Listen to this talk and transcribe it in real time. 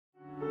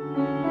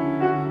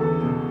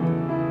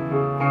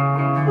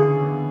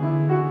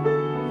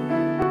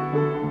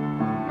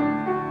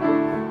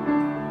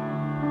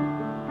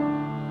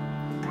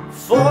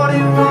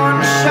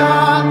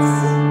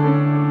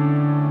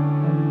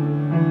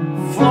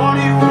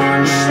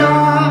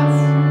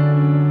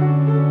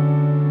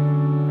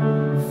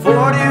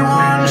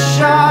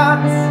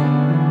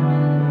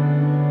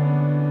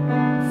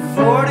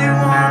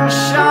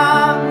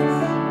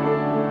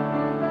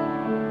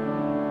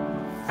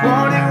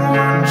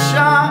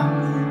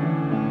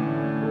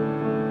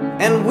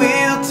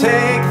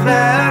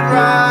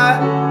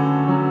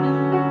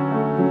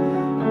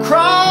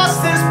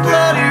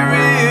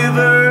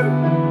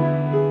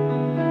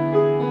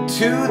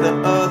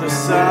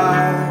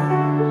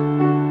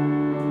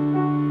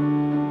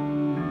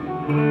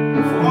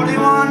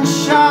41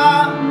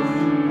 shots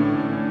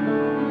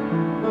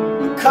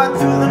cut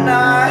through the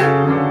night,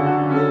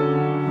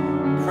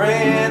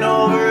 praying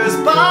over his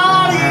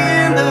body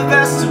in the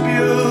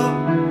vestibule,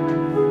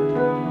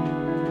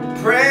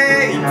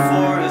 praying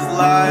for his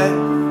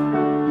life.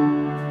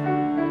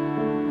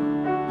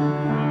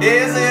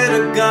 Is it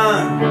a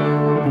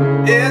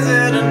gun? Is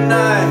it a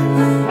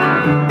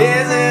knife?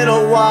 Is it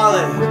a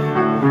wallet?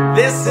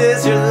 This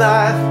is your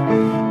life.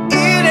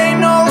 It ain't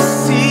no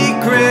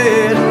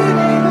secret.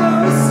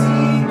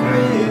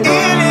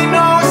 It ain't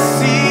no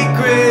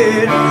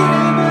secret.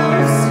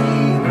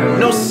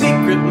 No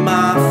secret,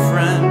 my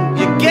friend.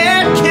 You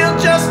get killed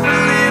just for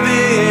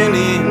living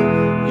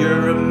in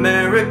your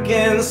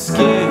American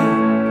skin.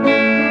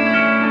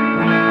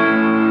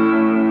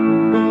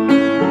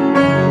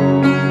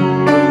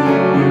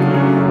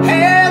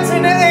 Hands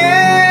in the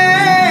air.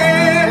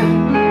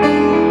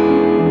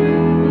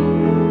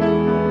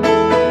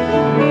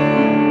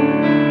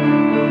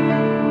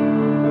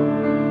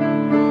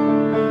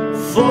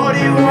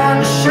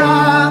 41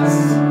 shots.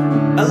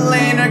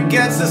 Elena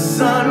gets her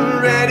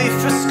son ready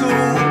for school.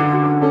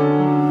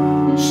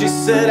 She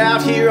said,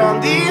 out here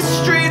on these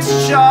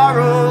streets,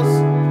 Charles,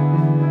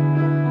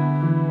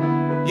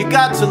 you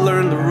got to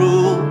learn the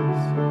rules.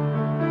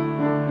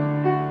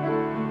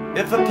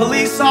 If a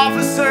police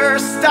officer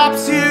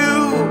stops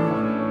you,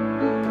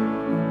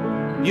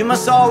 you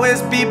must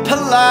always be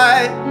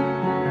polite.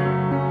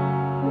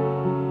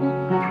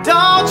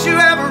 Don't you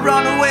ever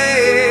run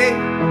away.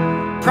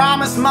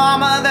 Promise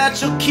mama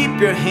that you'll keep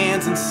your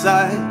hands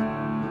inside.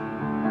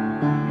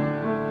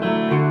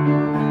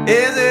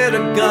 Is it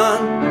a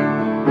gun?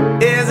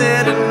 Is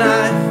it a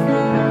knife?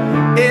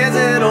 Is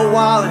it a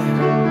wallet?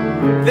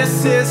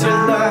 This is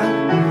your life.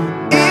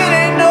 It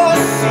ain't no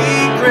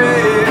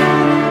secret.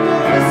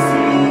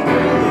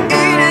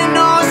 It ain't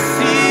no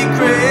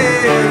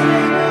secret.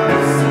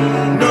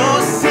 No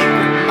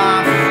secret,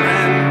 my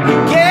friend. You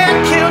get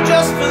killed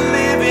just for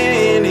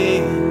living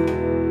in.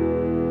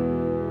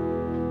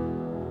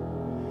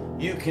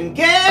 You can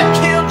get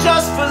killed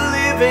just for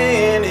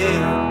living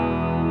in.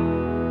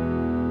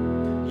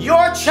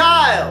 Your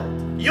child,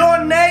 your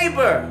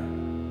neighbor,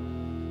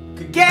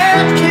 could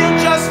get killed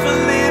just for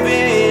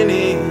living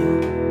in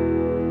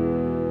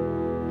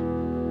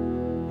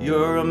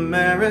your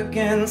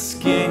American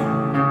skin.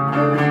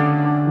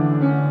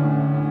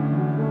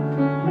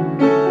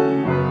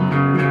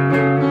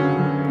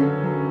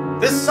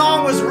 This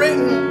song was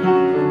written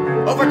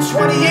over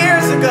 20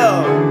 years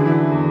ago.